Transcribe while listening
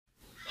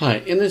Hi,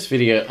 in this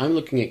video I'm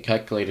looking at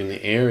calculating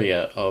the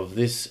area of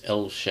this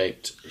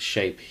L-shaped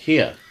shape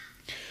here.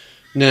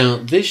 Now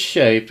this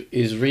shape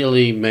is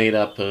really made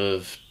up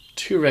of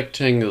two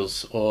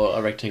rectangles or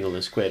a rectangle and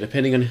a square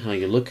depending on how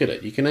you look at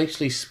it. You can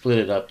actually split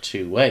it up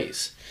two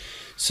ways.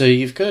 So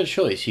you've got a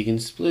choice. You can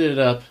split it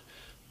up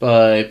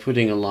by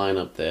putting a line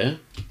up there,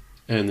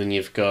 and then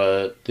you've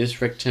got this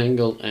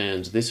rectangle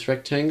and this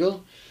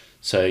rectangle.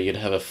 So you'd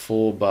have a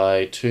 4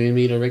 by 2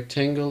 meter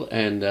rectangle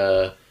and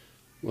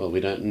well,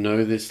 we don't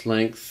know this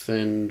length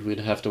and we'd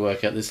have to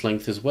work out this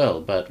length as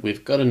well, but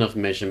we've got enough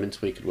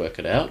measurements we could work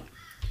it out.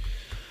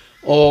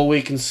 Or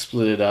we can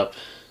split it up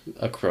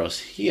across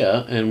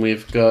here and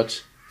we've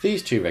got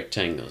these two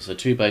rectangles, a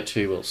 2 by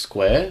 2 will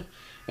square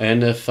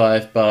and a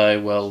 5 by,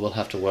 well, we'll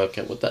have to work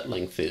out what that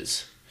length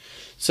is.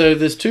 So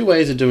there's two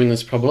ways of doing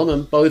this problem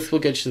and both will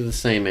get you the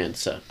same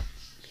answer.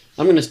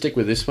 I'm going to stick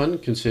with this one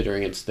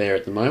considering it's there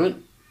at the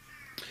moment.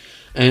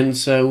 And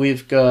so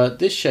we've got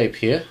this shape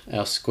here,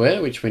 our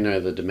square, which we know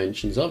the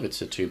dimensions of.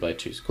 It's a 2 by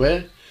 2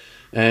 square.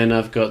 And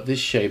I've got this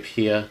shape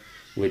here,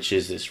 which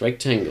is this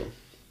rectangle.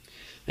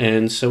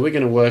 And so we're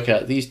going to work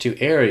out these two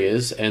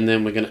areas and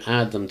then we're going to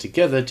add them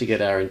together to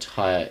get our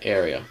entire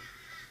area.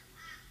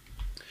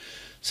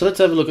 So let's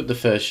have a look at the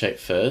first shape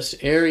first.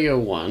 Area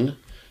 1.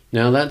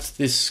 Now that's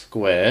this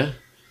square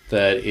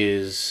that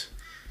is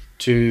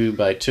 2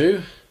 by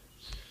 2.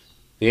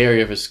 The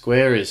area of a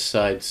square is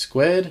side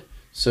squared.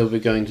 So we're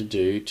going to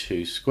do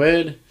 2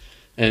 squared,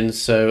 and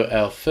so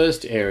our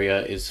first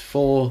area is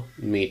 4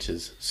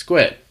 meters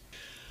squared.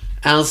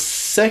 Our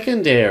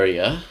second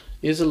area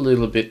is a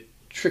little bit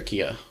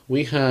trickier.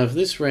 We have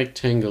this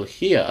rectangle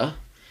here,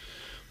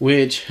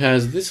 which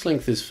has this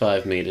length is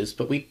 5 meters,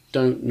 but we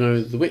don't know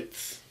the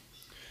width.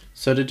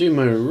 So to do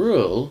my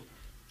rule,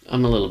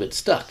 I'm a little bit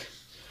stuck.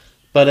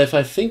 But if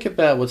I think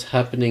about what's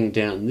happening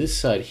down this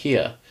side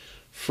here,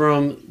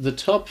 from the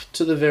top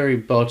to the very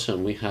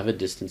bottom we have a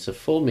distance of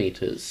 4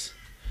 meters,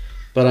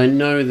 but I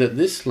know that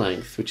this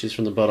length, which is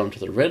from the bottom to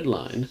the red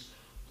line,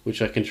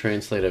 which I can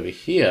translate over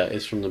here,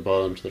 is from the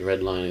bottom to the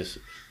red line is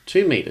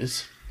 2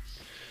 meters.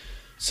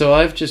 So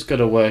I've just got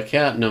to work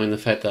out, knowing the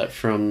fact that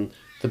from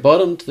the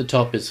bottom to the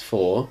top is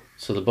 4,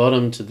 so the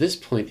bottom to this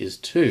point is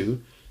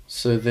 2,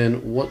 so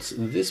then what's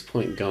this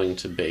point going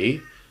to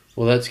be?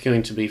 Well, that's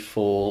going to be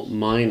 4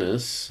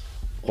 minus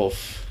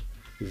off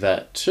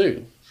that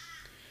 2.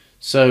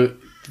 So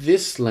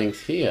this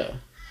length here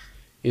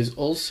is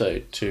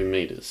also 2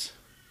 meters.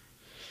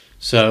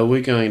 So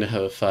we're going to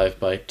have a 5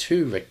 by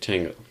 2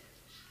 rectangle.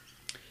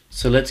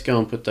 So let's go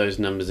and put those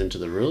numbers into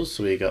the rules.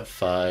 So we got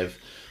 5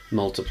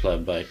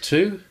 multiplied by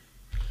 2,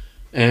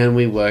 and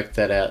we work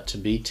that out to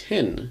be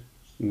 10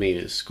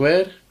 meters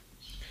squared.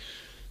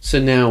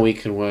 So now we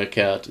can work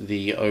out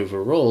the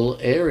overall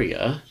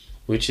area,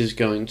 which is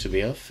going to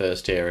be our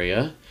first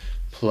area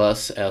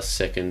plus our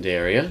second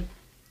area.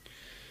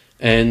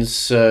 And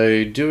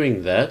so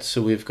doing that,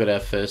 so we've got our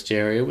first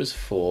area was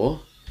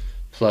 4,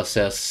 plus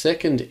our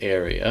second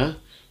area,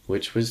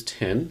 which was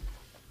 10.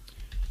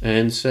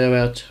 And so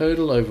our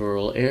total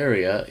overall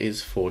area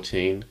is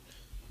 14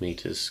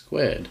 meters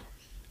squared.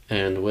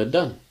 And we're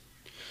done.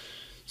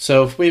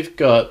 So if we've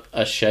got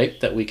a shape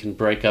that we can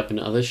break up in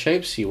other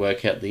shapes, you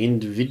work out the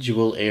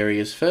individual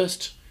areas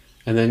first,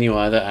 and then you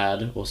either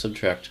add or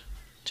subtract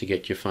to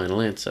get your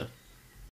final answer.